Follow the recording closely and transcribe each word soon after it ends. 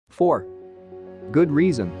4. Good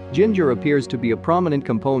reason. Ginger appears to be a prominent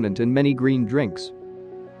component in many green drinks.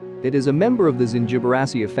 It is a member of the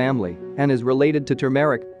Zingiberaceae family and is related to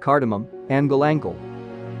turmeric, cardamom, and galangal.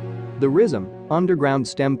 The rhizome, underground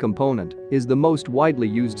stem component, is the most widely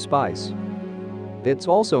used spice. It's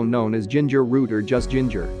also known as ginger root or just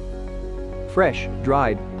ginger. Fresh,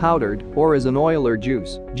 dried, powdered, or as an oil or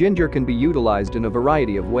juice, ginger can be utilized in a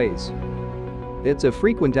variety of ways. It's a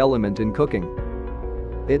frequent element in cooking.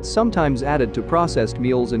 It's sometimes added to processed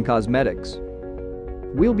meals and cosmetics.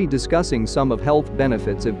 We'll be discussing some of health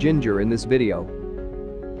benefits of ginger in this video.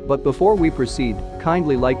 But before we proceed,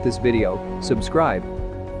 kindly like this video, subscribe,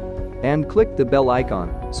 and click the bell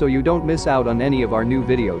icon so you don't miss out on any of our new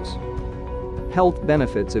videos. Health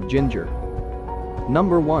benefits of ginger.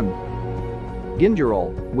 Number 1.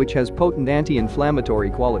 Gingerol, which has potent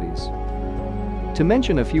anti-inflammatory qualities. To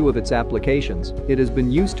mention a few of its applications, it has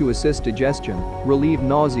been used to assist digestion, relieve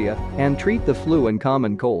nausea, and treat the flu and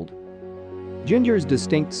common cold. Ginger's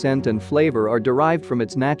distinct scent and flavor are derived from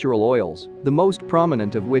its natural oils, the most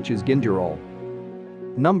prominent of which is gingerol.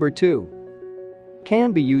 Number 2.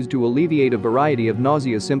 Can be used to alleviate a variety of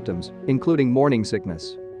nausea symptoms, including morning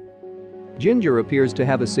sickness. Ginger appears to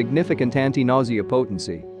have a significant anti-nausea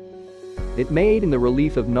potency. It may aid in the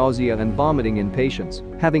relief of nausea and vomiting in patients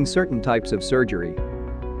having certain types of surgery.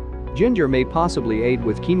 Ginger may possibly aid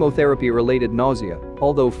with chemotherapy-related nausea,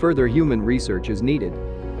 although further human research is needed.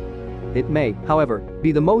 It may, however,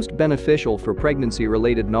 be the most beneficial for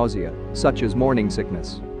pregnancy-related nausea, such as morning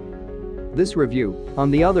sickness. This review,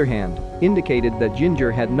 on the other hand, indicated that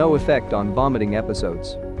ginger had no effect on vomiting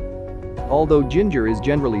episodes. Although ginger is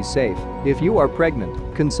generally safe, if you are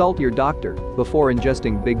pregnant, consult your doctor before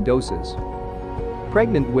ingesting big doses.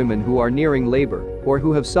 Pregnant women who are nearing labor or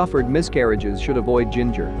who have suffered miscarriages should avoid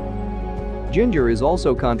ginger. Ginger is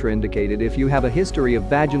also contraindicated if you have a history of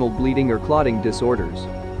vaginal bleeding or clotting disorders.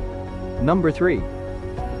 Number 3.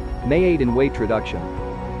 May aid in weight reduction.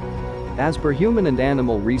 As per human and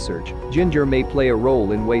animal research, ginger may play a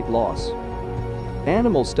role in weight loss.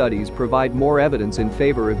 Animal studies provide more evidence in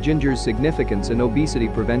favor of ginger's significance in obesity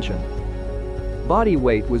prevention. Body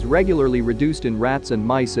weight was regularly reduced in rats and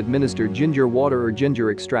mice administered ginger water or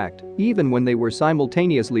ginger extract, even when they were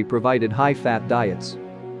simultaneously provided high-fat diets.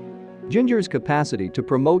 Ginger's capacity to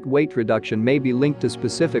promote weight reduction may be linked to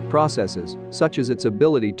specific processes, such as its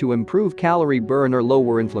ability to improve calorie burn or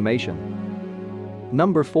lower inflammation.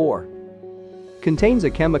 Number 4. Contains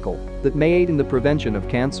a chemical that may aid in the prevention of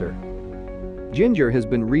cancer. Ginger has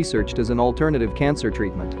been researched as an alternative cancer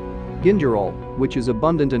treatment. Gingerol, which is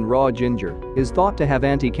abundant in raw ginger, is thought to have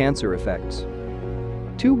anti-cancer effects.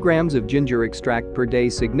 2 grams of ginger extract per day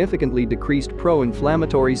significantly decreased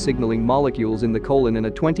pro-inflammatory signaling molecules in the colon in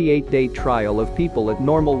a 28-day trial of people at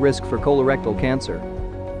normal risk for colorectal cancer.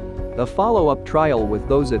 A follow-up trial with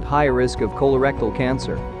those at high risk of colorectal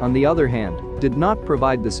cancer, on the other hand, did not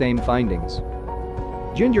provide the same findings.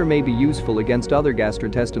 Ginger may be useful against other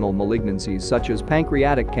gastrointestinal malignancies such as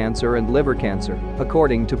pancreatic cancer and liver cancer,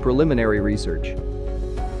 according to preliminary research.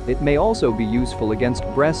 It may also be useful against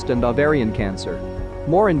breast and ovarian cancer.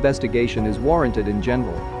 More investigation is warranted in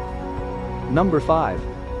general. Number 5.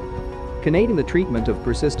 Can aid in the treatment of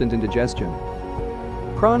persistent indigestion.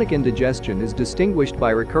 Chronic indigestion is distinguished by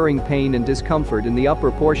recurring pain and discomfort in the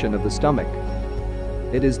upper portion of the stomach.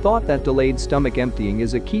 It is thought that delayed stomach emptying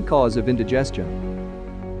is a key cause of indigestion.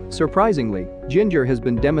 Surprisingly, ginger has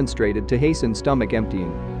been demonstrated to hasten stomach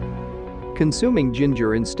emptying. Consuming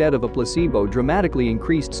ginger instead of a placebo dramatically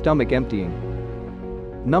increased stomach emptying.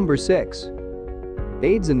 Number 6.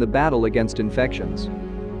 Aids in the battle against infections.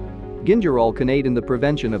 Gingerol can aid in the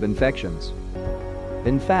prevention of infections.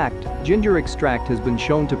 In fact, ginger extract has been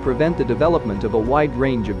shown to prevent the development of a wide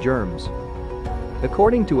range of germs.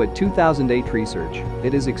 According to a 2008 research,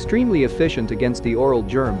 it is extremely efficient against the oral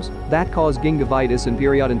germs that cause gingivitis and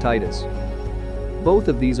periodontitis. Both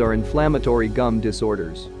of these are inflammatory gum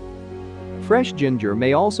disorders. Fresh ginger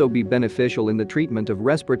may also be beneficial in the treatment of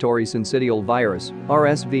respiratory syncytial virus,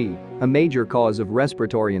 RSV, a major cause of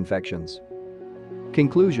respiratory infections.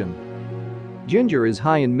 Conclusion: ginger is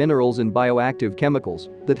high in minerals and bioactive chemicals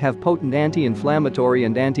that have potent anti-inflammatory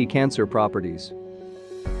and anti-cancer properties.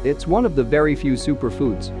 It's one of the very few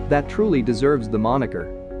superfoods that truly deserves the moniker.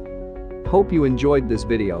 Hope you enjoyed this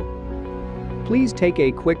video. Please take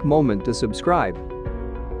a quick moment to subscribe,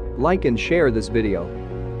 like and share this video.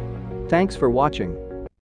 Thanks for watching.